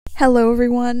Hello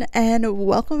everyone, and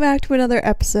welcome back to another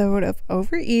episode of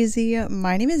Over Easy.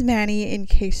 My name is Manny, in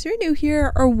case you're new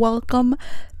here, or welcome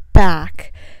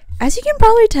back. As you can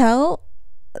probably tell,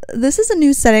 this is a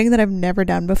new setting that I've never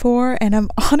done before, and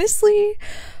I'm honestly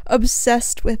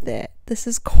obsessed with it. This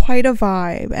is quite a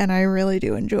vibe, and I really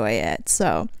do enjoy it.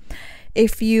 So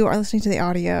if you are listening to the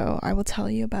audio, I will tell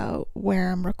you about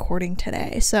where I'm recording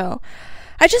today. So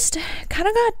I just kind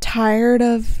of got tired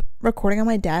of recording on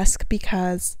my desk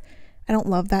because I don't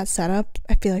love that setup.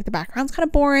 I feel like the background's kind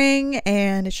of boring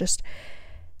and it's just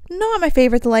not my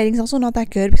favorite. The lighting's also not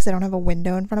that good because I don't have a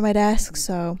window in front of my desk.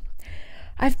 So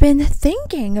I've been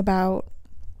thinking about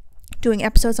doing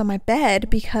episodes on my bed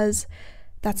because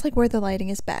that's like where the lighting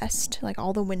is best. Like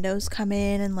all the windows come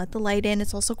in and let the light in.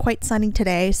 It's also quite sunny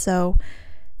today, so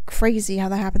crazy how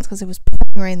that happens because it was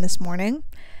pouring rain this morning.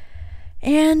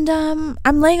 And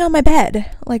I'm laying on my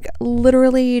bed, like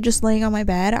literally just laying on my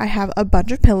bed. I have a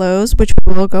bunch of pillows, which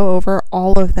we will go over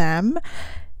all of them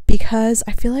because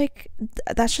I feel like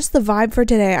that's just the vibe for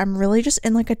today. I'm really just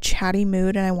in like a chatty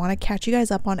mood and I want to catch you guys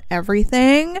up on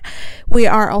everything. We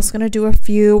are also going to do a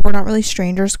few We're Not Really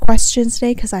Strangers questions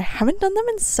today because I haven't done them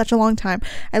in such a long time.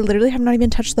 I literally have not even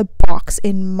touched the box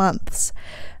in months.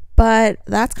 But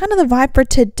that's kind of the vibe for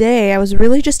today. I was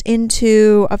really just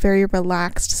into a very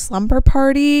relaxed slumber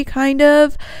party kind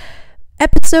of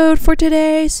episode for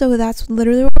today. So that's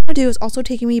literally what I'm going to do. Is also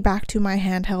taking me back to my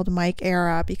handheld mic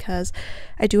era because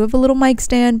I do have a little mic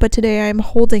stand, but today I'm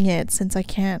holding it since I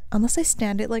can't, unless I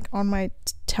stand it like on my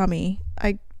tummy.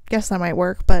 I guess that might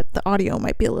work, but the audio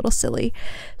might be a little silly.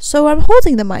 So I'm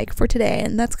holding the mic for today,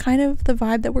 and that's kind of the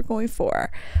vibe that we're going for.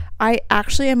 I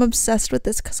actually am obsessed with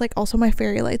this because like also my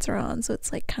fairy lights are on, so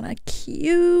it's like kind of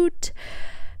cute.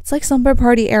 It's like slumber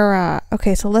party era.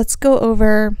 Okay, so let's go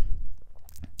over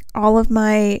all of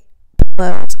my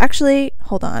pillows. Actually,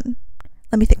 hold on.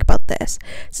 Let me think about this.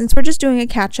 Since we're just doing a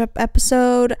catch-up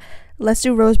episode, let's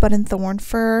do Rosebud and Thorn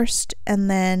first,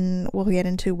 and then we'll get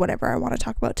into whatever I want to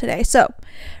talk about today. So,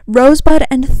 Rosebud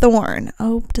and Thorn.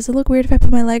 Oh, does it look weird if I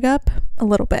put my leg up? A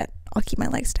little bit. I'll keep my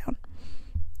legs down.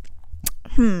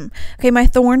 Okay, my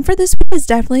thorn for this week is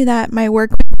definitely that my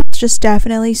work was just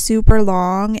definitely super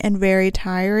long and very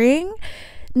tiring.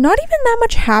 Not even that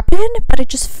much happened, but it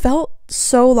just felt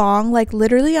so long. Like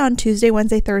literally on Tuesday,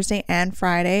 Wednesday, Thursday, and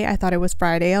Friday. I thought it was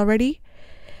Friday already.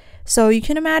 So you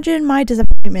can imagine my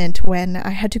disappointment when I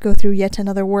had to go through yet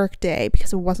another work day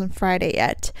because it wasn't Friday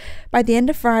yet. By the end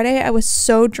of Friday, I was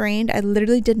so drained. I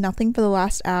literally did nothing for the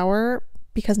last hour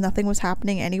because nothing was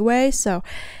happening anyway. So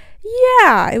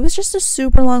yeah, it was just a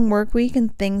super long work week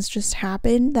and things just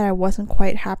happened that I wasn't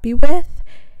quite happy with.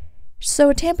 So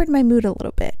it tampered my mood a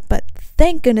little bit. But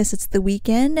thank goodness it's the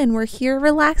weekend and we're here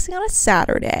relaxing on a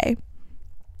Saturday.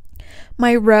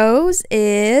 My rose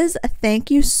is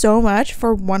thank you so much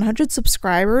for 100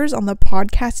 subscribers on the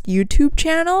podcast YouTube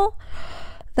channel.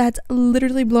 That's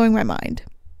literally blowing my mind.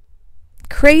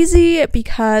 Crazy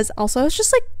because also I was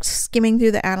just like skimming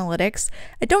through the analytics.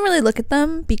 I don't really look at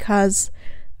them because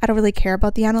I don't really care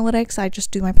about the analytics. I just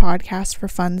do my podcast for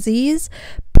funsies.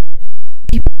 But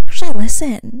people actually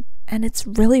listen. And it's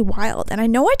really wild. And I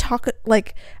know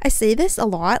I say this a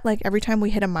lot, like every time we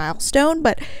hit a milestone,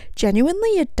 but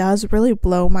genuinely it does really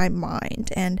blow my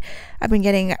mind. And I've been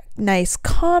getting nice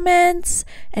comments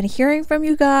and hearing from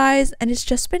you guys. And it's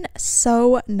just been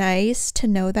so nice to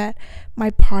know that my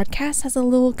podcast has a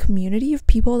little community of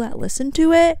people that listen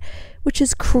to it, which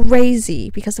is crazy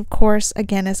because, of course,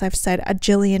 again, as I've said a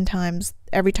jillion times,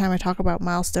 every time I talk about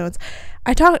milestones,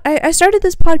 I started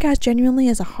this podcast genuinely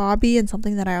as a hobby and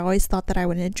something that I always thought that I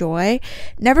would enjoy.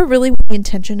 Never really with the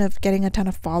intention of getting a ton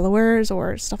of followers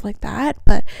or stuff like that,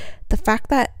 but the fact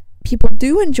that people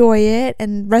do enjoy it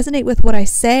and resonate with what I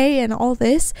say and all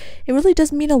this, it really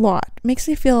does mean a lot. It makes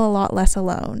me feel a lot less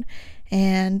alone.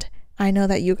 And I know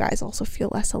that you guys also feel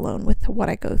less alone with what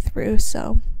I go through,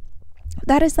 so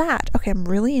that is that. Okay, I'm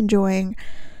really enjoying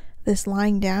this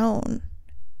lying down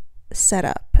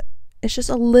setup. It's just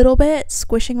a little bit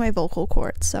squishing my vocal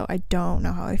cords, so I don't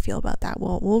know how I feel about that.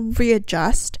 We'll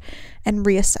readjust and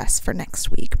reassess for next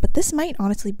week, but this might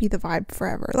honestly be the vibe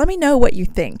forever. Let me know what you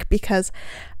think because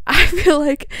I feel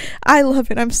like I love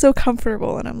it. I'm so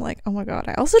comfortable and I'm like, oh my god.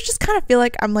 I also just kind of feel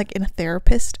like I'm like in a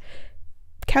therapist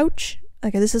couch.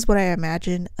 Like this is what I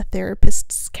imagine a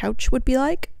therapist's couch would be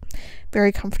like.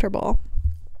 Very comfortable.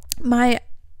 My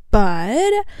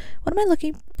bud, what am I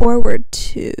looking forward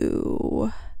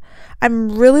to?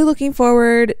 I'm really looking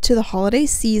forward to the holiday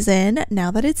season now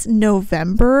that it's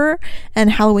November and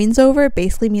Halloween's over. It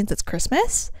basically means it's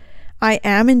Christmas. I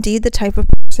am indeed the type of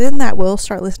person person that will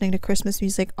start listening to Christmas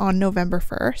music on November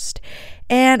 1st.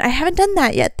 And I haven't done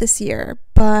that yet this year,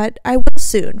 but I will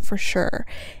soon for sure.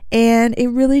 And it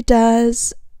really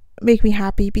does make me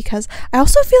happy because I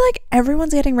also feel like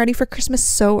everyone's getting ready for Christmas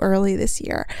so early this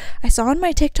year. I saw on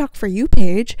my TikTok For You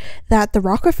page that the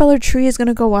Rockefeller tree is going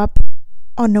to go up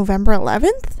on November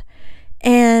 11th.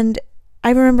 And I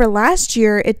remember last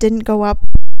year it didn't go up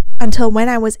until when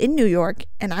I was in New York,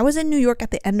 and I was in New York at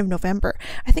the end of November.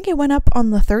 I think it went up on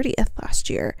the 30th last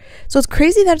year. So it's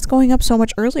crazy that it's going up so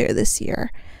much earlier this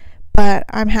year. But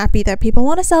I'm happy that people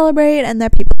want to celebrate and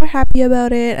that people are happy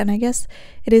about it. And I guess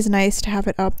it is nice to have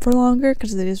it up for longer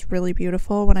because it is really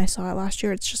beautiful. When I saw it last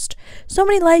year, it's just so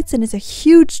many lights and it's a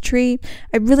huge tree.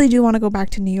 I really do want to go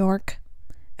back to New York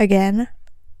again,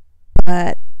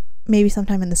 but maybe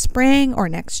sometime in the spring or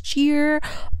next year.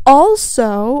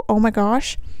 Also, oh my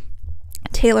gosh,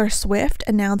 Taylor Swift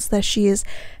announced that she is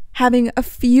having a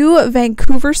few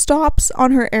Vancouver stops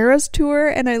on her Eras tour,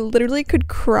 and I literally could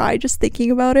cry just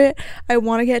thinking about it. I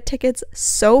want to get tickets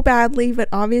so badly, but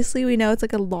obviously we know it's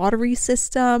like a lottery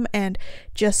system and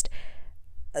just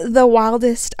the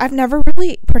wildest. I've never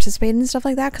really participated in stuff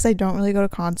like that because I don't really go to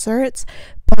concerts,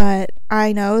 but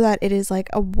I know that it is like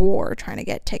a war trying to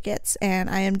get tickets, and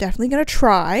I am definitely gonna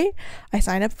try. I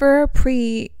signed up for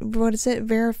a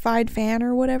verified fan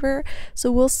or whatever,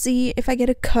 so we'll see if I get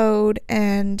a code,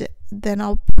 and then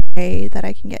I'll pray that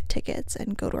I can get tickets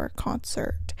and go to our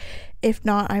concert. If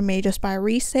not, I may just buy a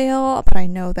resale, but I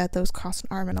know that those cost an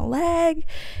arm and a leg,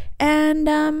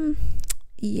 and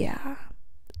yeah.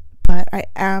 But I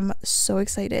am so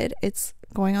excited. It's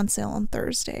going on sale on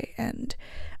Thursday, and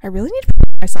I really need to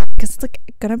prepare myself because it's like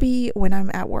gonna be when I'm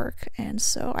at work, and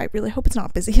so I really hope it's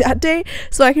not busy that day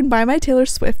so I can buy my Taylor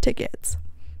Swift tickets.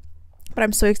 But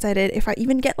I'm so excited. If I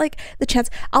even get like the chance,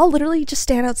 I'll literally just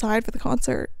stand outside for the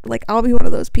concert. Like, I'll be one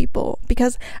of those people,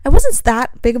 because I wasn't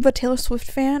that big of a Taylor Swift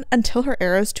fan until her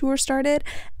Eras tour started,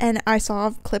 and I saw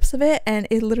clips of it, and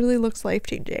it literally looks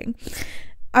life-changing.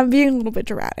 I'm being a little bit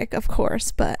dramatic, of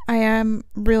course, but I am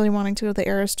really wanting to go to the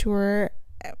Eras tour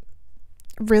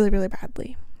really, really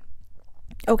badly.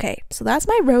 Okay, so that's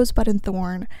my rosebud and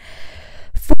thorn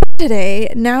for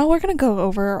today. Now we're going to go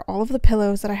over all of the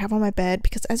pillows that I have on my bed,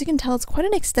 because as you can tell, it's quite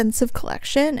an extensive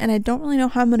collection, and I don't really know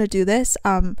how I'm going to do this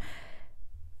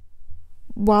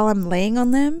while I'm laying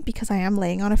on them, because I am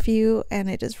laying on a few, and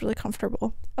it is really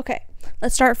comfortable. Okay,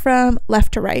 let's start from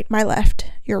left to right. My left,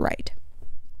 your right.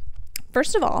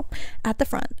 First of all, at the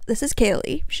front, this is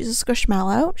Kaylee. She's a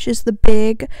squishmallow. She's the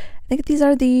big, I think these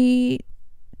are the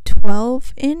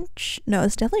 12-inch. No,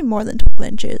 it's definitely more than 12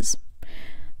 inches.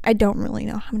 I don't really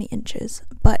know how many inches,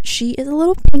 but she is a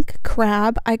little pink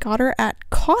crab. I got her at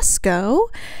Costco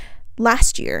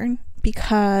last year,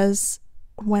 because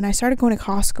when I started going to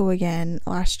Costco again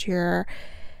last year,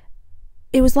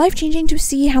 it was life-changing to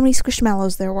see how many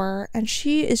squishmallows there were, and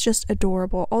she is just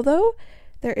adorable. Although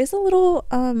there is a little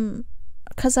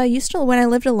because I used to, when I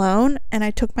lived alone and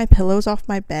I took my pillows off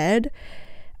my bed,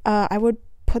 I would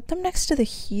put them next to the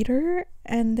heater,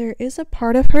 and there is a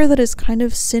part of her that is kind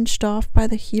of cinched off by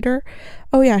the heater.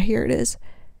 Oh yeah, here it is.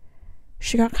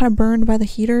 She got kind of burned by the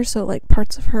heater, so like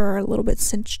parts of her are a little bit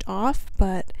cinched off,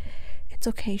 but it's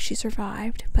okay, she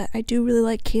survived. But I do really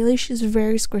like Kaylee. She's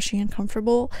very squishy and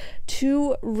comfortable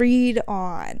to read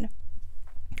on.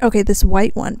 Okay, this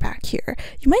white one back here.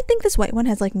 You might think this white one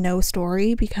has like no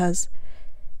story because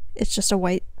it's just a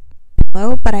white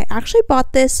pillow, but I actually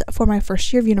bought this for my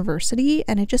first year of university,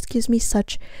 and it just gives me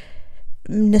such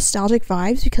nostalgic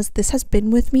vibes because this has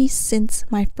been with me since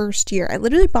my first year. I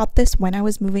literally bought this when I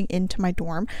was moving into my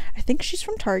dorm. I think she's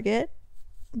from Target,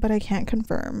 but I can't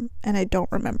confirm, and I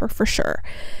don't remember for sure.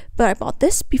 But I bought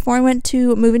this before I went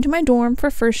to move into my dorm for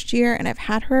first year, and I've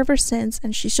had her ever since,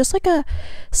 and she's just like a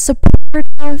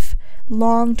supportive,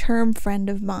 long-term friend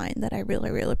of mine that I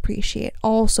really, really appreciate.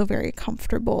 Also very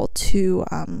comfortable to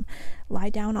lie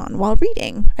down on while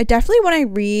reading. I definitely, when I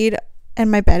read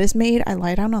and my bed is made, I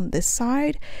lie down on this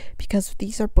side because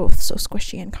these are both so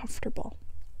squishy and comfortable.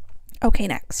 Okay,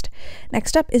 next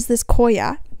up is this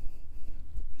Koya.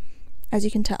 As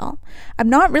you can tell, I'm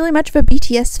not really much of a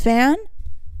BTS fan.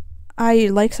 I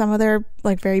like some of their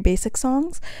like very basic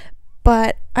songs,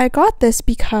 but I got this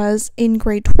because in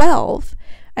grade 12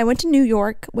 I went to New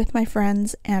York with my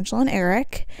friends Angela and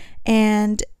Eric,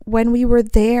 and when we were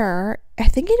there, I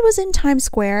think it was in Times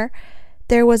Square,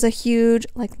 there was a huge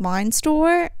like line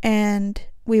store, and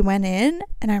we went in,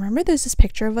 and I remember there's this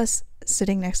picture of us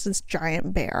sitting next to this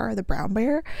giant bear, the brown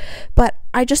bear, but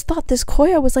I just thought this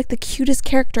Koya was like the cutest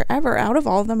character ever. Out of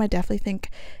all of them, I definitely think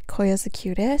Koya's the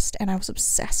cutest, and I was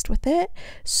obsessed with it.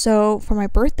 So for my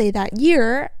birthday that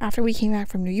year, after we came back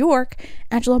from New York,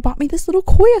 Angela bought me this little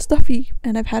Koya stuffy,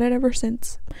 and I've had it ever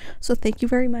since. So thank you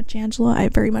very much, Angela. I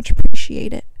very much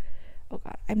appreciate it. Oh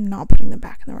god, I'm not putting them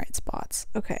back in the right spots.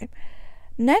 Okay,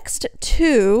 next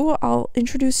two I'll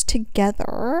introduce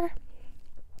together.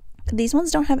 These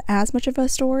ones don't have as much of a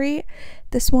story.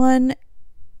 This one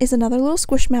is another little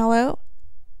Squishmallow,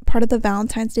 part of the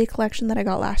Valentine's Day collection that I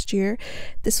got last year.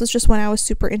 This was just when I was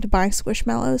super into buying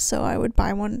Squishmallows, so I would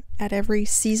buy one at every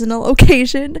seasonal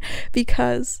occasion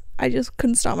because I just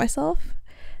couldn't stop myself.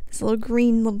 This little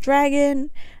green little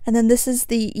dragon. And then this is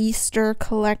the Easter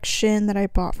collection that I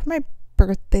bought for my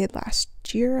birthday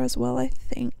last year as well, I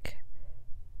think.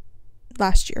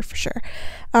 Last year for sure.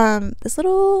 This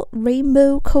little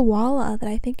rainbow koala that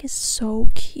I think is so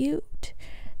cute.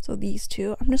 So these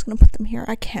two, I'm just gonna put them here.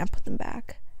 I can't put them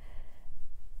back.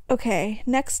 Okay,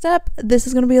 next up, this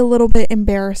is gonna be a little bit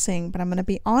embarrassing, but I'm gonna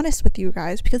be honest with you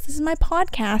guys because this is my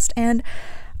podcast and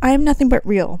I am nothing but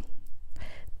real.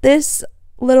 This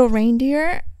little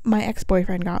reindeer my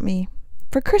ex-boyfriend got me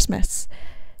for Christmas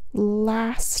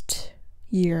last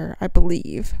year, I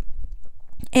believe.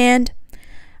 And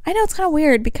I know it's kind of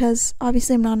weird because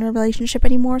obviously I'm not in a relationship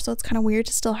anymore, so it's kind of weird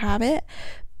to still have it.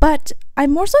 But I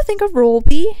more so think of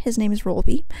Rolby, his name is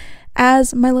Rolby,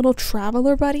 as my little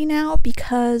traveler buddy now,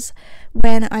 because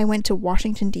when I went to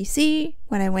Washington, D.C.,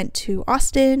 when I went to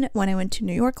Austin, when I went to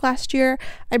New York last year,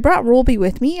 I brought Rolby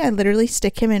with me. I literally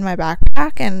stick him in my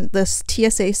backpack, and the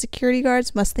TSA security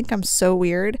guards must think I'm so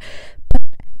weird. But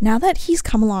now that he's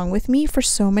come along with me for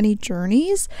so many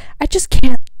journeys, I just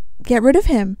can't get rid of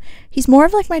him. He's more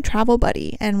of like my travel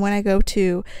buddy, and when I go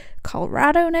to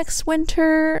Colorado this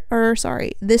winter,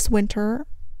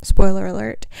 spoiler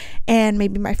alert, and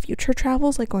maybe my future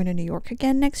travels, like going to New York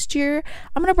again next year,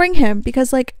 I'm gonna bring him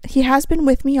because like he has been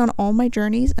with me on all my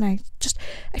journeys, and I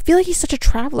feel like he's such a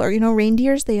traveler. You know,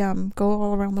 reindeers, they go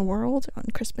all around the world on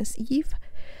Christmas Eve.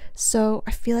 So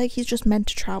I feel like he's just meant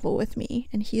to travel with me,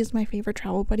 and he is my favorite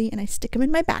travel buddy, and I stick him in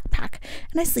my backpack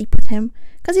and I sleep with him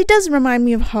because he does remind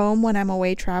me of home when I'm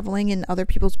away traveling in other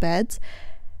people's beds,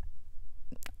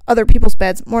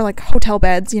 more like hotel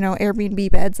beds, you know,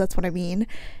 Airbnb beds, that's what I mean.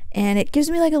 And it gives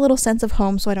me like a little sense of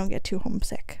home so I don't get too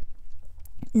homesick.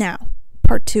 Now,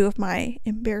 part 2 of my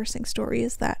embarrassing story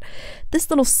is that this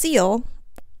little seal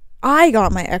I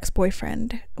got my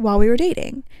ex-boyfriend while we were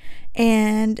dating,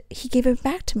 and he gave it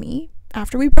back to me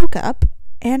after we broke up,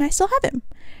 and I still have him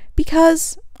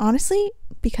because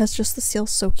just the seal's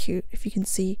so cute. If you can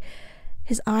see,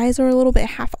 his eyes are a little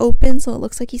bit half open, so it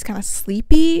looks like he's kind of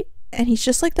sleepy, and he's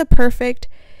just like the perfect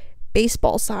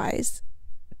baseball size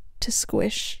to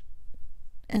squish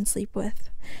and sleep with.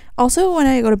 Also, when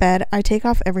I go to bed, I take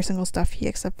off every single stuffy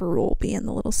except for Rolby and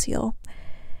the little seal,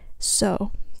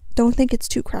 so don't think it's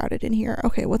too crowded in here.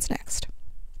 Okay, what's next?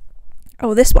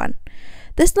 Oh, this one.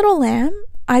 This little lamb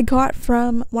I got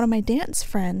from one of my dance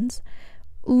friends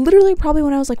literally probably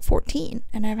when I was like 14,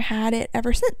 and I've had it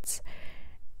ever since.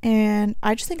 And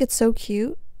I just think it's so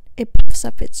cute. It puffs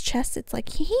up its chest. It's like,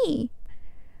 hee.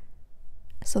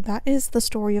 So that is the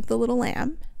story of the little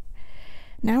lamb.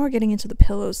 Now we're getting into the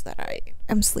pillows that I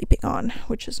am sleeping on,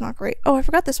 which is not great. Oh, I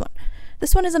forgot this one.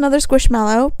 This one is another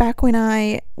Squishmallow. Back when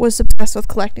I was obsessed with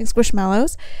collecting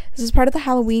Squishmallows. This is part of the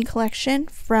Halloween collection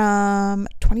from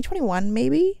 2021,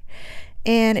 maybe.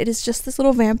 And it is just this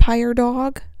little vampire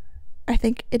dog. I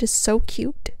think it is so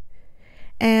cute.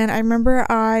 And I remember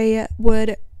I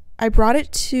brought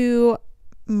it to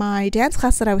my dance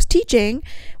class that I was teaching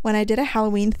when I did a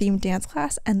Halloween themed dance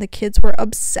class, and the kids were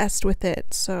obsessed with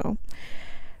it. So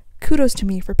kudos to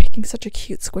me for picking such a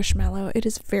cute Squishmallow. It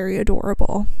is very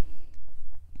adorable.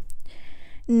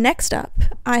 Next up,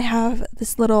 I have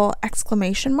this little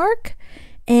exclamation mark,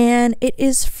 and it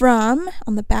is from,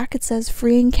 on the back it says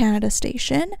Freeing Canada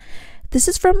Station. This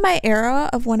is from my era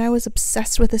of when I was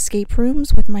obsessed with escape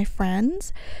rooms with my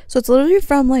friends. So it's literally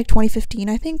from like 2015,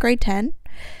 I think, grade 10.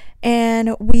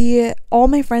 And all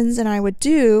my friends and I would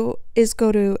do is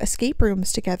go to escape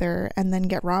rooms together and then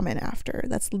get ramen after.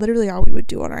 That's literally all we would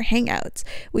do on our hangouts.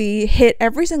 We hit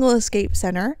every single escape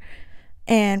center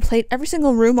and played every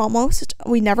single room almost.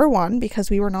 We never won because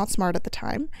we were not smart at the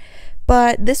time.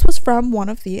 But this was from one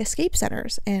of the escape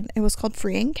centers, and it was called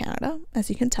Freeing Canada, as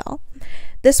you can tell.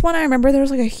 This one, I remember there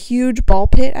was like a huge ball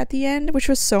pit at the end, which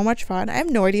was so much fun. I have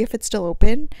no idea if it's still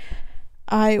open.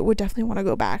 I would definitely want to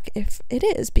go back if it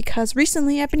is, because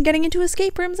recently I've been getting into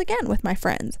escape rooms again with my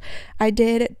friends. I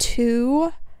did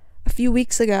 2 a few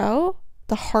weeks ago,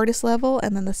 the hardest level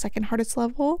and then the second hardest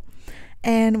level,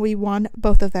 and we won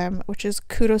both of them, which is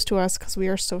kudos to us because we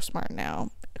are so smart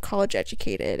now, college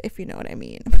educated, if you know what I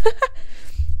mean.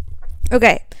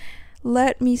 Okay,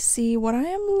 let me see what I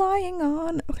am lying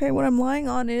on. Okay, what I'm lying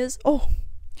on is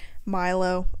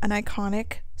Milo, an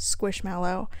iconic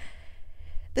Squishmallow.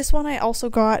 This one I also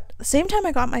got the same time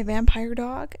I got my vampire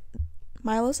dog.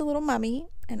 Milo's a little mummy,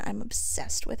 and I'm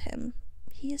obsessed with him.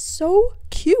 He is so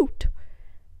cute.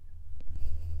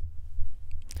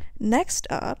 Next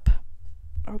up,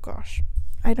 oh gosh,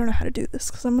 I don't know how to do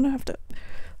this because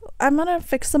I'm gonna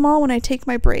fix them all when I take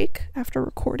my break after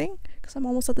recording, because I'm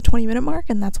almost at the 20-minute mark,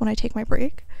 and that's when I take my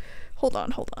break. Hold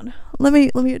on. Let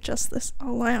me adjust this.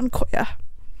 I'll lie on Koya.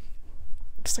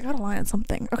 Just I gotta lie on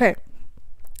something. Okay.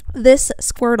 This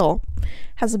Squirtle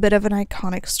has a bit of an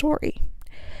iconic story.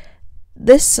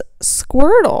 This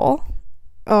Squirtle,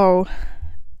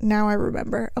 now I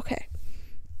remember. Okay.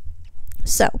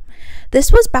 So,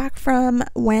 this was back from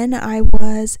when I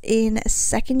was in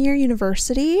second year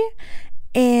university,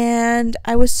 and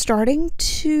I was I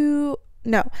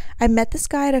met this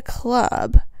guy at a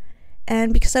club,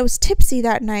 and because I was tipsy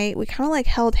that night, we kind of like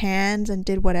held hands and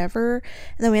did whatever,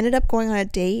 and then we ended up going on a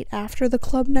date after the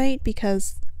club night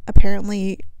because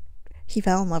apparently he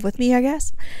fell in love with me, I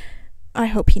guess. I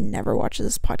hope he never watches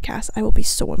this podcast. I will be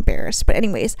so embarrassed. But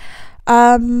anyways,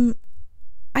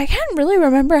 I can't really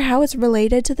remember how it's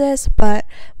related to this, but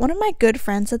one of my good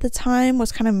friends at the time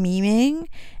was kind of memeing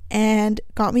and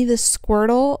got me this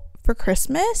Squirtle for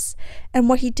Christmas. And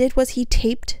what he did was he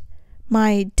taped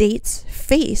my date's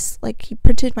face, like he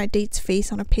printed my date's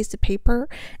face on a piece of paper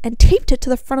and taped it to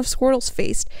the front of Squirtle's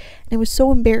face. And it was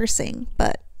so embarrassing,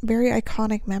 but very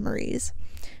iconic memories.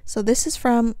 So this is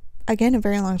from, again, a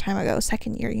very long time ago,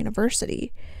 second year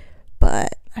university, but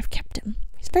I've kept him.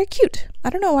 He's very cute. I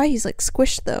don't know why he's like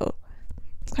squished though.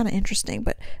 It's kind of interesting,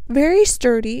 but very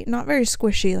sturdy, not very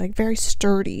squishy, like very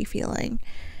sturdy feeling.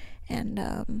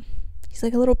 And he's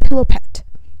like a little pillow pet.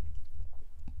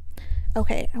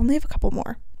 Okay, I only have a couple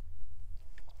more.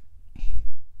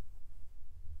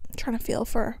 I'm trying to feel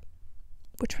for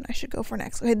which one I should go for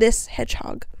next. Okay, this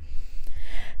hedgehog.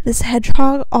 This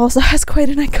hedgehog also has quite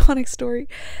an iconic story.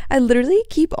 I literally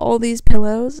keep all these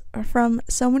pillows from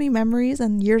so many memories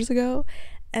and years ago.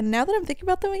 And now that I'm thinking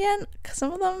about them again,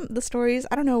 some of them, the stories,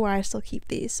 I don't know why I still keep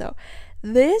these. So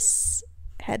this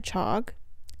hedgehog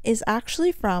is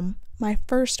actually from my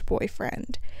first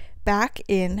boyfriend back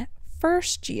in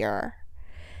first year.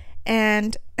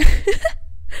 And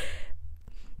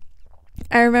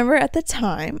I remember at the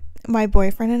time, my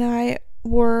boyfriend and I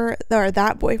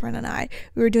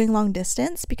we were doing long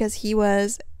distance because he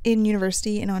was in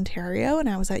university in Ontario and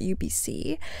I was at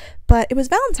UBC, but it was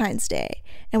Valentine's Day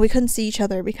and we couldn't see each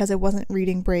other because it wasn't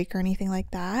reading break or anything like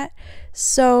that.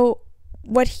 So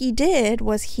what he did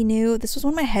was, he knew this was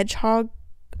when my hedgehog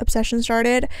obsession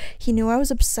started. He knew I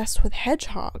was obsessed with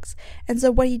hedgehogs, and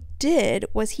so what he did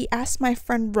was he asked my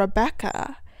friend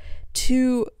Rebecca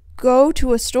to go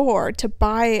to a store to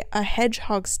buy a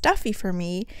hedgehog stuffy for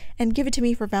me and give it to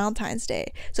me for Valentine's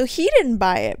Day. So he didn't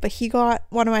buy it, but he got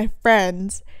one of my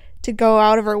friends to go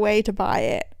out of her way to buy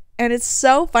it. And it's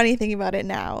so funny thinking about it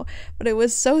now, but it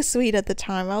was so sweet at the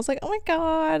time. I was like, oh my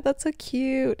god, that's so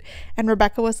cute. And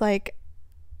Rebecca was like,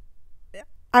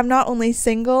 I'm not only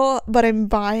single, but I'm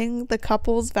buying the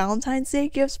couple's Valentine's Day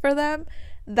gifts for them.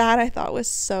 That I thought was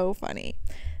so funny.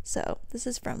 So this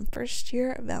is from first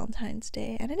year Valentine's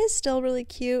Day, and it is still really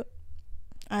cute.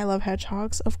 I love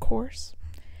hedgehogs, of course.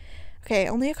 Okay,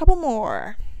 only a couple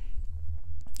more.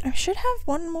 I should have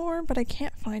one more, but I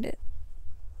can't find it.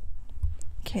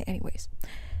 Okay, anyways.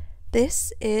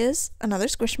 This is another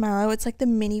Squishmallow. It's like the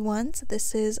mini ones.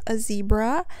 This is a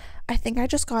zebra. I think I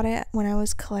just got it when I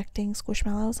was collecting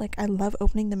Squishmallows. Like, I love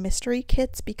opening the mystery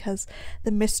kits because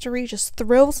the mystery just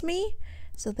thrills me.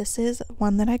 So this is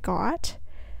one that I got.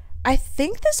 I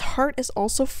think this heart is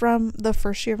also from the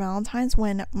first year Valentine's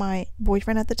when my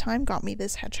boyfriend at the time got me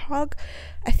this hedgehog.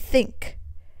 I think.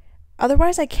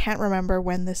 Otherwise, I can't remember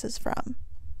when this is from.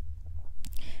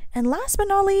 And last but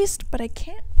not least, but I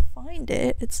can't find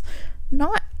it. It's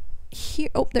not here.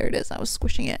 Oh, there it is. I was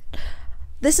squishing it.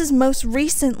 This is most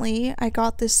recently. I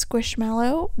got this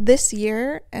Squishmallow this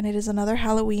year, and it is another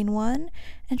Halloween one.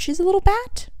 And she's a little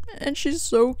bat, and she's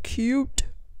so cute.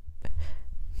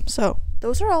 So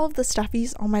those are all of the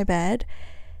stuffies on my bed.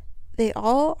 They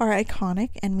all are iconic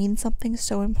and mean something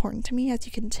so important to me, as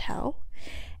you can tell.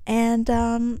 And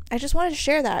I just wanted to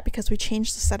share that because we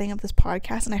changed the setting of this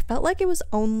podcast, and I felt like it was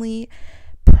only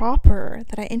proper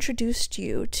that I introduced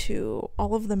you to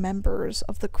all of the members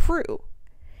of the crew.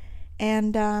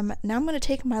 And now I'm going to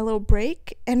take my little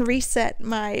break and reset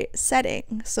my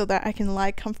setting so that I can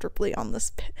lie comfortably on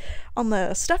on the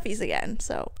stuffies again.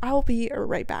 So I'll be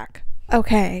right back.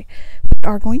 Okay, we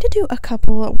are going to do a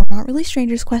couple We're Not Really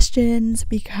Strangers questions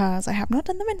because I have not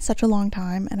done them in such a long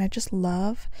time and I just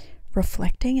love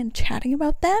reflecting and chatting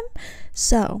about them.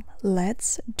 So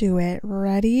let's do it.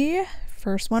 Ready?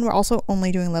 First one. We're also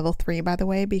only doing level 3, by the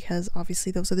way, because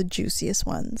obviously those are the juiciest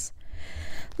ones.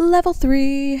 Level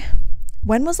 3.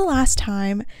 When was the last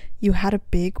time you had a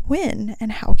big win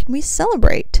and how can we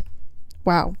celebrate?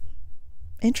 Wow.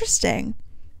 Interesting.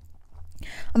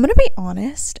 I'm going to be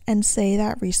honest and say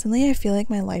that recently I feel like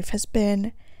my life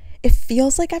it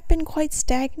feels like I've been quite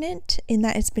stagnant in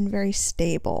that it's been very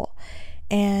stable.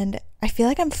 And I feel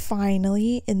like I'm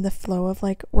finally in the flow of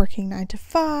like working 9 to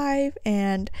 5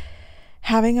 and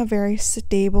having a very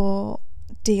stable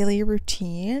daily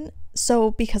routine.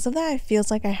 So because of that, it feels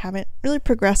like I haven't really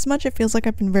progressed much. It feels like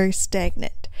I've been very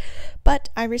stagnant. But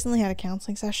I recently had a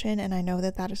counseling session and I know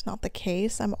that that is not the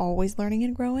case. I'm always learning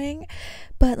and growing.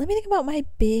 But let me think about my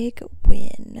big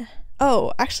win.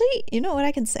 Oh, actually, you know what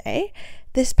I can say?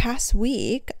 This past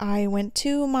week, I went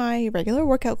to my regular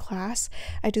workout class.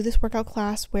 I do this workout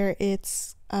class where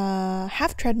it's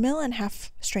half treadmill and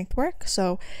half strength work.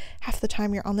 So half the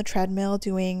time you're on the treadmill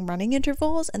doing running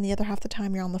intervals and the other half the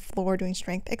time you're on the floor doing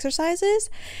strength exercises.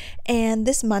 And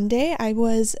this Monday I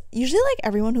was usually like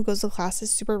everyone who goes to class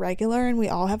is super regular and we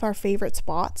all have our favorite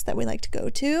spots that we like to go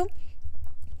to.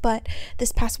 But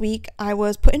this past week I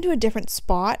was put into a different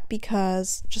spot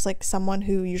because just like someone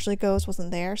who usually goes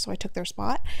wasn't there, so I took their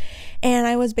spot. And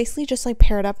I was basically just like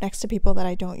paired up next to people that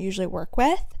I don't usually work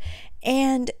with.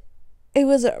 And it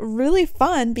was really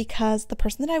fun because the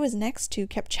person that I was next to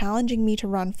kept challenging me to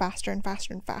run faster and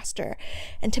faster and faster.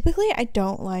 And typically I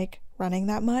don't like running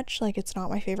that much. Like it's not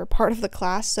my favorite part of the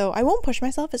class. So I won't push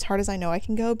myself as hard as I know I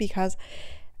can go because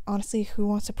honestly, who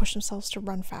wants to push themselves to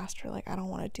run faster? Like I don't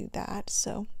want to do that.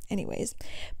 So anyways,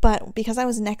 but because I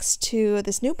was next to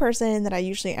this new person that I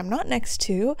usually am not next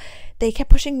to, they kept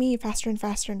pushing me faster and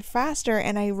faster and faster.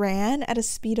 And I ran at a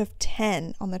speed of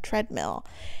 10 on the treadmill.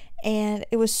 And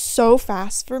it was so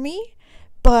fast for me,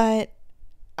 but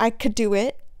I could do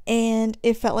it. And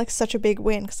it felt like such a big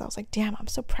win because I was like, damn, I'm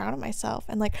so proud of myself.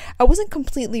 And like, I wasn't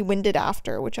completely winded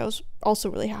after, which I was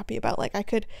also really happy about. Like I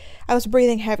was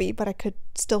breathing heavy, but I could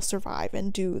still survive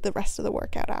and do the rest of the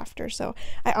workout after. So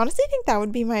I honestly think that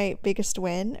would be my biggest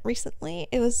win recently.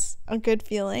 It was a good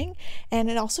feeling. And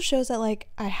it also shows that like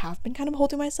I have been kind of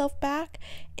holding myself back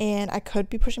and I could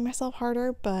be pushing myself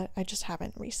harder, but I just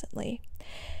haven't recently.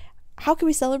 How can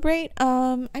we celebrate?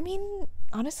 I mean,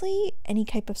 honestly, any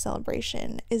type of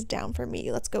celebration is down for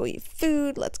me. Let's go eat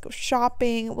food. Let's go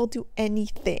shopping. We'll do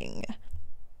anything.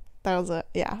 That's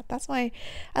I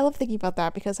love thinking about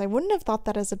that because I wouldn't have thought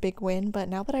that as a big win, but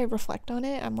now that I reflect on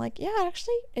it, I'm like, yeah,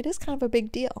 actually, it is kind of a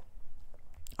big deal.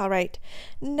 All right,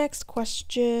 next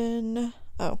question.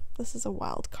 Oh, this is a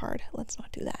wild card. Let's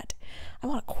not do that. I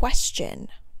want a question.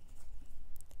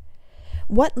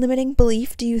 What limiting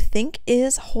belief do you think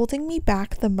is holding me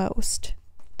back the most?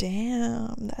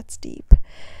 Damn, that's deep.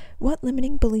 What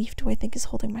limiting belief do I think is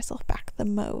holding myself back the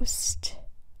most?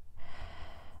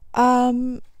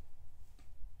 I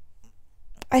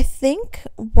think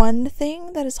one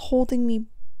thing that is holding me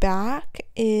back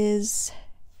is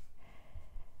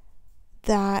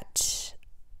that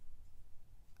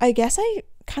I guess I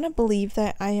kind of believe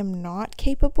that I am not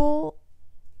capable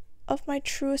of my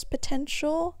truest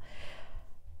potential.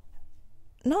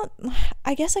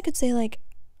 I guess I could say like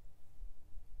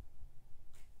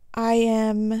I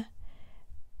am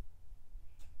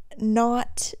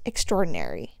not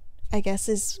extraordinary, I guess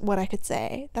is what I could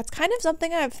say. That's kind of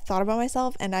something I've thought about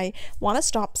myself and I want to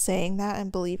stop saying that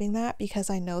and believing that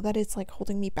because I know that it's like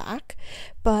holding me back.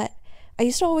 But I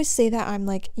used to always say that I'm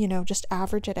like, just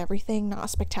average at everything,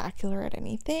 not spectacular at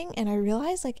anything. And I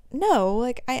realized like, no,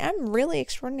 like I am really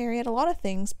extraordinary at a lot of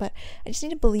things, but I just need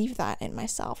to believe that in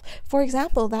myself. For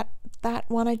example, that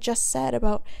one I just said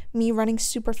about me running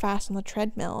super fast on the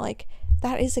treadmill, like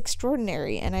that is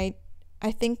extraordinary. And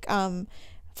I think,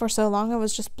 for so long I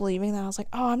was just believing that I was like,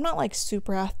 oh, I'm not like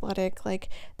super athletic. Like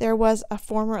there was a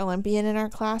former Olympian in our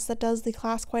class that does the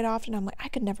class quite often. I'm like, I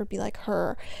could never be like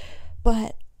her,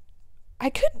 but I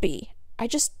could be. I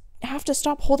just have to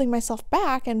stop holding myself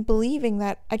back and believing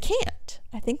that I can't.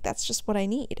 I think that's just what I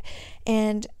need.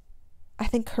 And I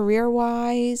think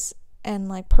career-wise and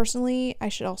like personally, I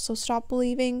should also stop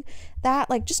believing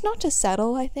that. Like just not to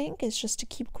settle, I think. It's just to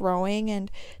keep growing and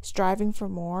striving for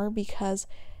more because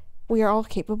we are all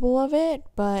capable of it.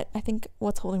 But I think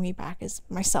what's holding me back is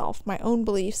myself, my own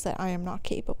beliefs that I am not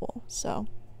capable. So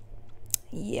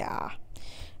Yeah.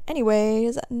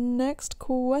 Anyways, next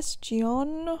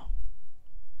question.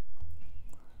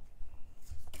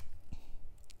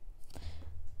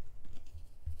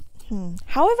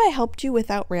 How have I helped you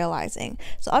without realizing?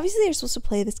 So obviously you're supposed to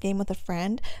play this game with a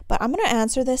friend, but I'm going to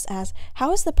answer this as, how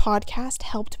has the podcast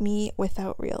helped me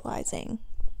without realizing?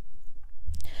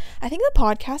 I think the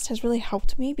podcast has really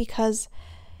helped me because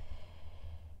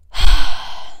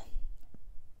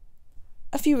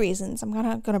a few reasons.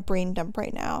 I'm gonna brain dump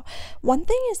right now. One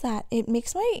thing is that it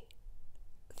makes my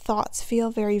thoughts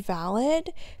feel very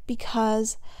valid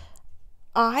because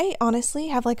I honestly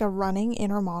have like a running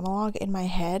inner monologue in my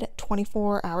head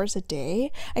 24 hours a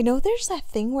day. I know there's that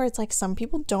thing where it's like some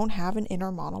people don't have an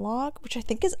inner monologue, which I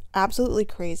think is absolutely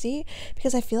crazy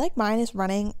because I feel like mine is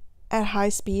running at high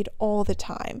speed all the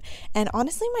time. And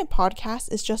honestly, my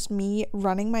podcast is just me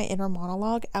running my inner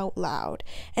monologue out loud.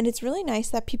 And it's really nice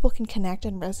that people can connect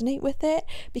and resonate with it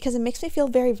because it makes me feel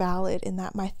very valid in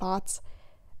that my thoughts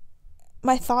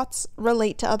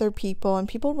relate to other people and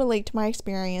people relate to my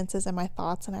experiences and my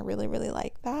thoughts, and I really, really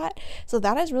like that. So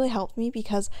that has really helped me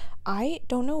because I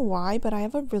don't know why, but I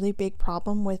have a really big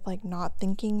problem with like not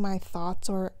thinking my thoughts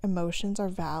or emotions are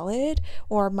valid,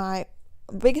 or my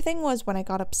big thing was when I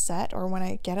got upset or when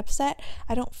I get upset,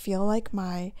 I don't feel like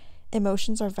my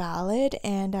emotions are valid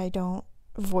and I don't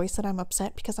voice that I'm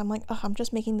upset because I'm like, oh, I'm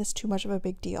just making this too much of a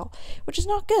big deal, which is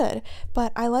not good.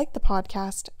 But I like the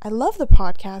podcast. I love the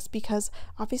podcast because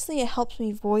obviously it helps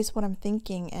me voice what I'm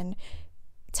thinking and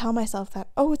tell myself that,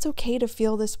 oh, it's okay to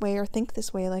feel this way or think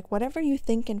this way. Like whatever you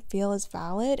think and feel is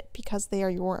valid because they are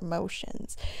your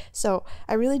emotions. So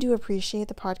I really do appreciate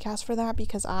the podcast for that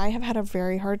because I have had a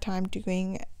very hard time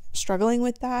struggling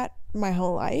with that my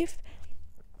whole life.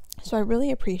 So I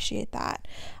really appreciate that.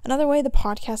 Another way the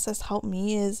podcast has helped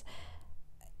me is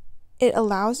it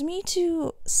allows me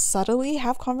to subtly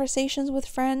have conversations with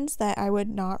friends that I would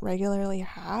not regularly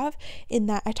have, in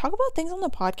that I talk about things on the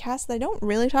podcast that I don't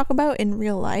really talk about in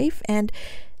real life. And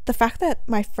the fact that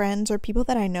my friends or people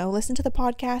that I know listen to the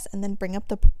podcast and then bring up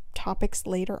the topics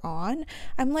later on,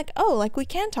 I'm like, oh, like we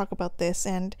can talk about this,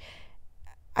 and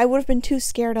I would have been too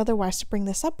scared otherwise to bring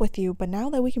this up with you, but now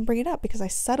that we can bring it up because I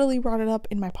subtly brought it up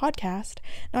in my podcast,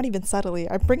 not even subtly,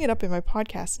 I bring it up in my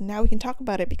podcast, and now we can talk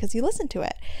about it because you listen to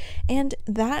it. And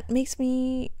that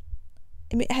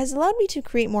has allowed me to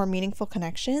create more meaningful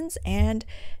connections and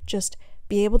just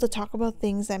be able to talk about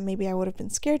things that maybe I would have been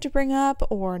scared to bring up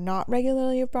or not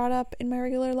regularly have brought up in my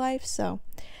regular life. So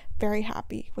very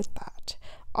happy with that.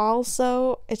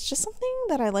 Also, it's just something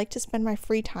that I like to spend my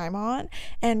free time on.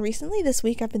 And recently this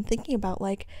week I've been thinking about,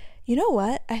 like, you know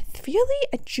what? I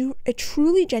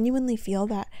truly genuinely feel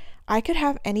that I could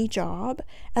have any job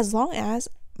as long as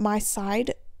my not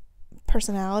side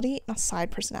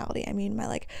personality, I mean my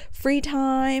like free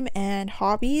time and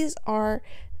hobbies are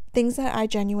things that I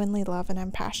genuinely love and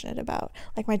I'm passionate about.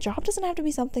 Like my job doesn't have to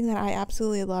be something that I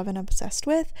absolutely love and obsessed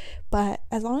with, but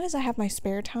as long as I have my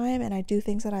spare time and I do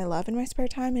things that I love in my spare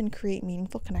time and create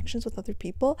meaningful connections with other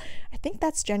people, I think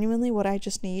that's genuinely what I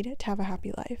just need to have a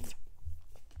happy life.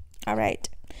 All right,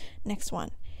 next one.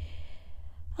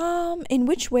 In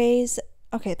which ways,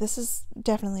 okay, this is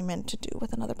definitely meant to do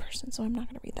with another person, so I'm not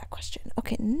going to read that question.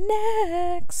 Okay,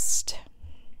 next.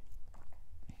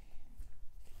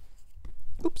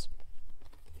 Oops.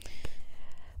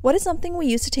 What is something we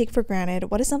used to take for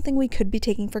granted? What is something we could be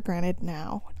taking for granted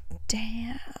now?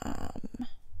 Damn.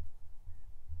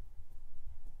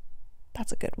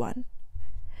 That's a good one.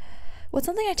 What's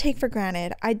something I take for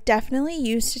granted? I definitely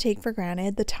used to take for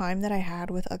granted the time that I had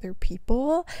with other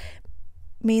people,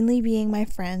 mainly being my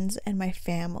friends and my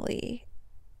family.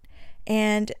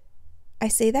 And I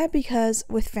say that because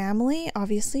with family,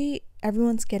 obviously,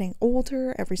 everyone's getting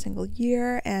older every single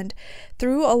year, and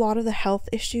through a lot of the health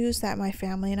issues that my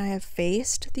family and I have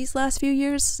faced these last few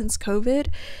years since COVID,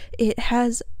 it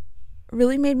has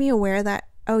really made me aware that,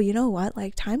 oh, you know what,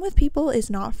 like time with people is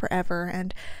not forever.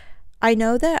 And I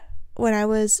know that when I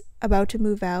was about to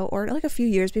move out, or like a few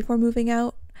years before moving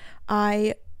out,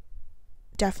 I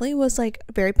definitely was like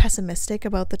very pessimistic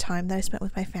about the time that I spent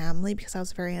with my family because I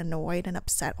was very annoyed and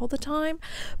upset all the time.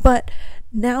 But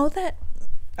now that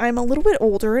I'm a little bit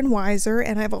older and wiser,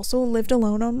 and I've also lived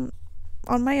alone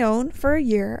on my own for a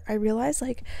year, I realized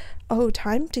like, oh,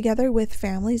 time together with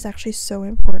family is actually so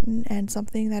important and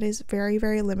something that is very,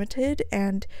 very limited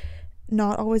and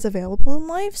not always available in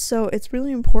life. So it's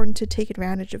really important to take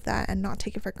advantage of that and not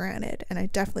take it for granted. And I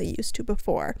definitely used to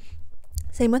before.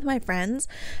 Same with my friends.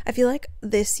 I feel like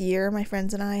this year my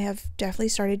friends and I have definitely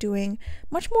started doing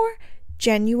much more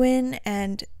genuine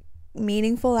and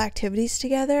meaningful activities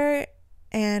together,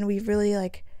 and we've really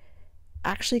like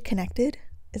actually connected.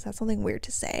 Is that something weird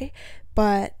to say?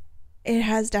 But it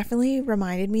has definitely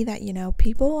reminded me that, you know,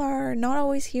 people are not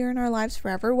always here in our lives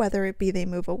forever, whether it be they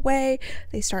move away,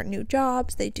 they start new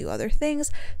jobs, they do other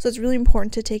things. So it's really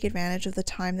important to take advantage of the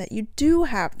time that you do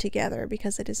have together,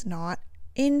 because it is not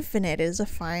infinite. It is a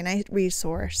finite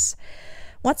resource.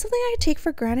 What's something I take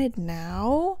for granted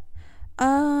now?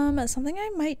 Something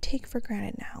I might take for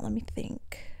granted now. Let me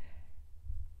think.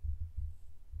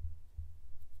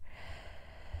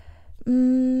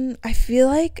 I feel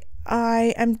like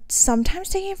I am sometimes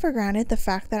taking for granted the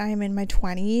fact that I am in my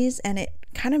 20s, and it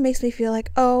kind of makes me feel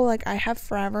like, oh, like I have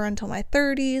forever until my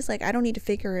 30s. Like I don't need to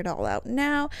figure it all out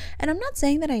now. And I'm not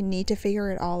saying that I need to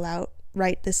figure it all out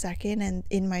right this second and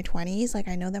in my 20s. Like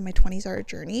I know that my 20s are a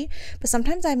journey, but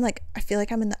sometimes I'm like, I feel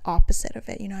like I'm in the opposite of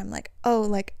it. You know, I'm like, oh,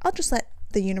 like I'll just let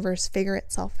the universe figure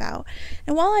itself out.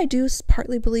 And while I do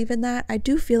partly believe in that, I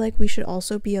do feel like we should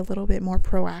also be a little bit more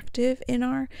proactive in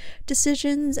our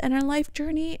decisions and our life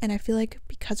journey. And I feel like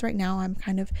because right now I'm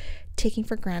kind of taking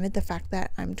for granted the fact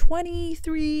that I'm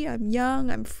 23, I'm young,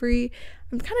 I'm free,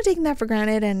 I'm kind of taking that for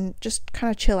granted and just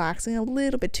kind of chillaxing a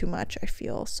little bit too much, I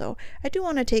feel. So I do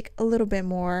want to take a little bit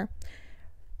more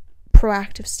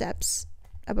proactive steps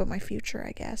about my future,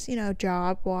 I guess, you know,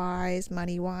 job wise,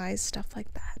 money wise, stuff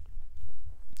like that.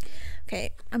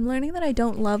 Okay, I'm learning that I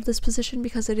don't love this position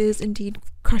because it is indeed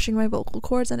crushing my vocal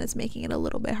cords and it's making it a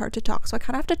little bit hard to talk. So I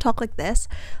kind of have to talk like this,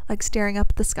 like staring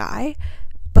up at the sky,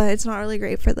 but it's not really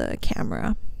great for the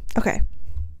camera. Okay.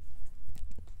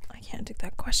 I can't take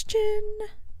that question.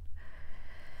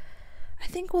 I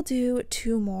think we'll do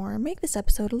 2 more. Make this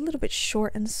episode a little bit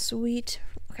short and sweet.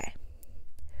 Okay.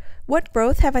 What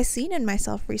growth have I seen in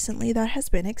myself recently that has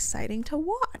been exciting to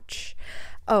watch?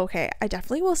 Okay, I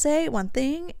definitely will say one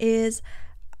thing is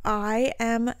I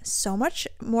am so much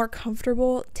more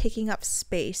comfortable taking up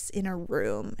space in a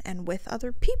room and with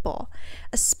other people,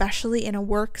 especially in a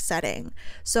work setting.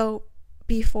 So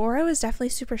before I was definitely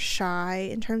super shy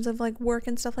in terms of like work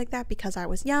and stuff like that because I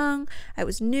was young, I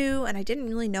was new, and I didn't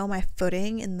really know my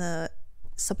footing in the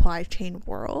supply chain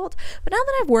world. But now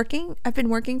that I've been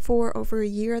working for over a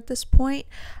year at this point,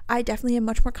 I definitely am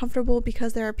much more comfortable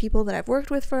because there are people that I've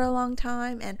worked with for a long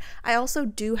time, and I also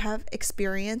do have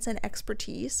experience and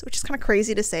expertise, which is kind of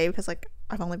crazy to say because like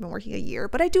I've only been working a year,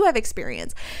 but I do have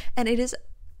experience, and it is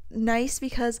nice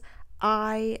because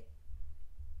I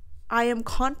am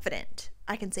confident.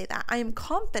 I can say that I am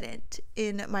confident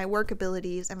in my work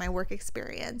abilities and my work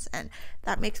experience, and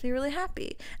that makes me really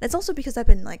happy. And it's also because I've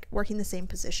been like working the same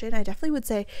position. I definitely would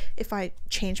say if I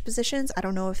change positions, I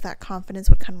don't know if that confidence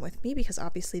would come with me because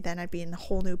obviously then I'd be in a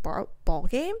whole new ball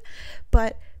game.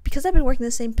 But because I've been working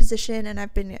the same position and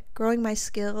I've been growing my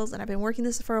skills and I've been working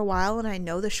this for a while and I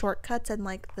know the shortcuts and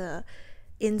like the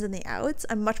ins and the outs,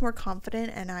 I'm much more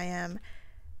confident, and I am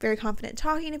very confident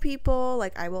talking to people.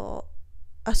 Like I will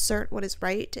assert what is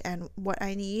right and what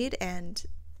I need, and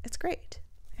it's great.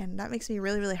 And that makes me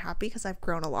really, really happy because I've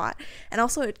grown a lot. And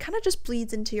also it kind of just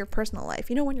bleeds into your personal life.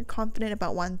 You know, when you're confident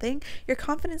about one thing, your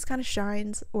confidence kind of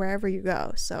shines wherever you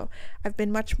go. So I've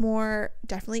been much more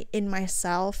definitely in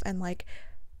myself and like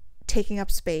taking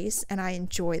up space, and I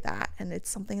enjoy that. And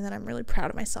it's something that I'm really proud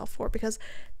of myself for, because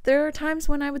there are times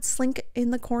when I would slink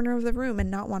in the corner of the room and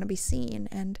not want to be seen,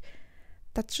 and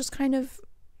that's just kind of,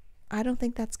 I don't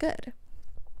think that's good.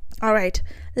 All right,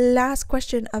 last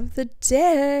question of the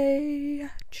day.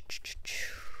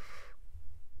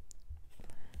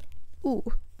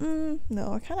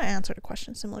 No, I kind of answered a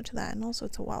question similar to that, and also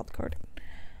it's a wild card.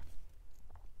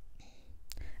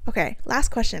 Okay, last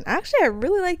question. Actually, I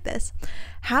really like this.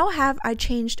 How have I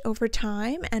changed over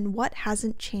time, and what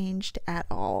hasn't changed at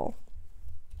all?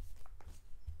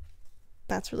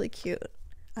 That's really cute.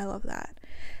 I love that.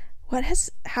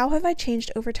 How have I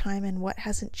changed over time, and what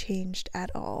hasn't changed at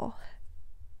all?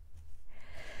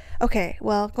 Okay,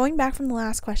 well, going back from the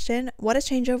last question, what has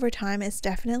changed over time is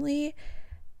definitely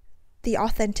the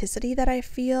authenticity that I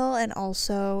feel, and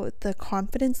also the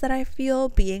confidence that I feel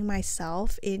being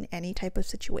myself in any type of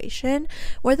situation,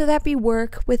 whether that be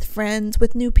work, with friends,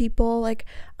 with new people. Like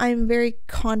I'm very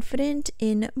confident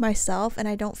in myself, and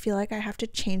I don't feel like I have to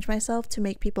change myself to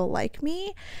make people like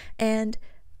me. And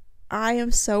I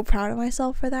am so proud of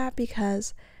myself for that,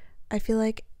 because I feel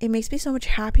like it makes me so much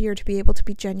happier to be able to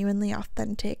be genuinely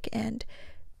authentic and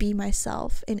be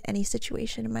myself in any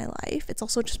situation in my life. It's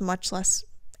also just much less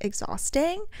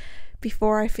exhausting.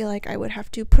 Before, I feel like I would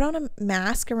have to put on a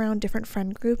mask around different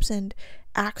friend groups and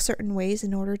act certain ways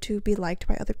in order to be liked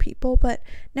by other people. But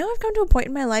now I've come to a point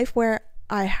in my life where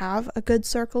I have a good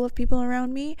circle of people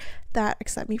around me that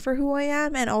accept me for who I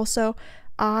am, and also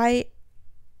I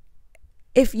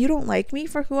if you don't like me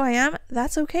for who I am,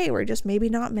 that's okay. We're just maybe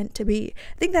not meant to be.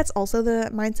 I think that's also the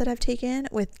mindset I've taken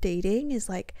with dating, is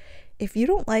like, if you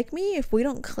don't like me, if we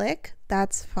don't click,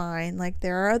 that's fine. Like,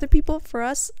 there are other people for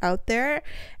us out there,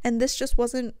 and this just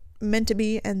wasn't meant to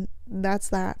be, and that's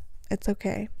that. It's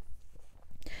okay.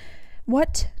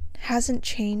 What hasn't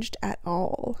changed at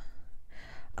all?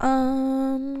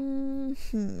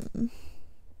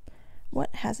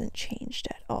 What hasn't changed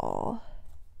at all?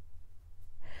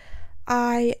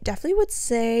 I definitely would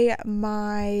say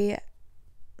my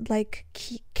like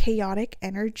chaotic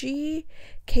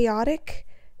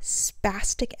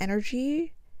spastic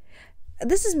energy.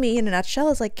 This is me in a nutshell,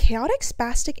 is like chaotic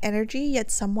spastic energy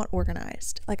yet somewhat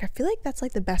organized. Like, I feel like that's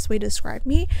like the best way to describe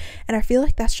me, and I feel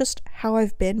like that's just how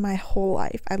I've been my whole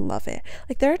life. I love it.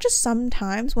 Like, there are just some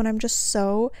times when I'm just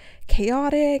so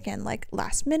chaotic and like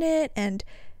last minute, and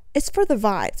it's for the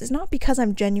vibes. It's not because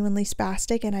I'm genuinely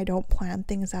spastic and I don't plan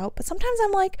things out, but sometimes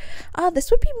I'm like,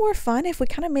 this would be more fun if we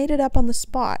kind of made it up on the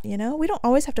spot, you know? We don't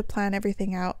always have to plan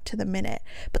everything out to the minute.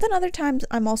 But then other times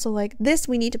I'm also like, this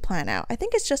we need to plan out. I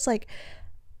think it's just like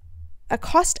a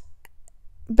cost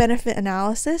benefit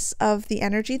analysis of the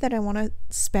energy that I want to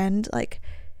spend like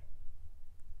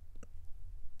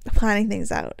planning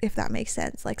things out, if that makes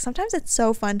sense. Like, sometimes it's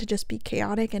so fun to just be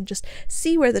chaotic and just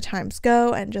see where the times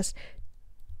go and just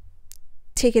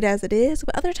take it as it is,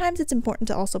 but other times it's important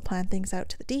to also plan things out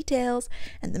to the details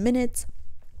and the minutes.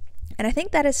 And I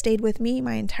think that has stayed with me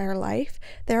my entire life.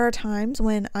 There are times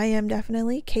when I am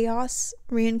definitely chaos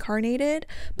reincarnated,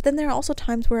 but then there are also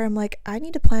times where I'm like, I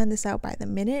need to plan this out by the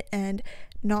minute and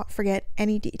not forget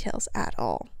any details at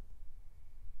all.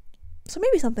 So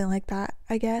maybe something like that,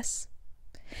 I guess.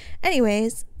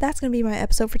 Anyways, that's gonna be my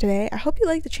episode for today. I hope you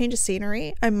like the change of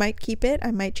scenery. I might keep it,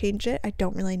 I might change it, I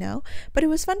don't really know, but it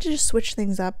was fun to just switch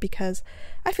things up, because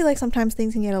I feel like sometimes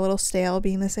things can get a little stale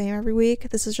being the same every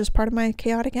week. This is just part of my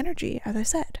chaotic energy, as I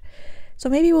said. So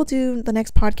maybe we'll do the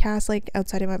next podcast like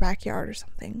outside of my backyard or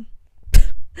something.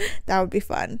 That would be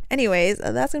fun. Anyways,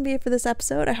 that's gonna be it for this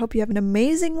episode. I hope you have an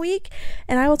amazing week,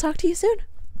 and I will talk to you soon.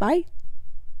 Bye.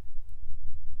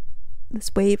 This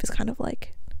wave is kind of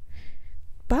like,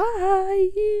 bye.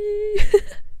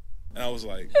 And I was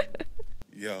like,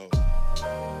 yo.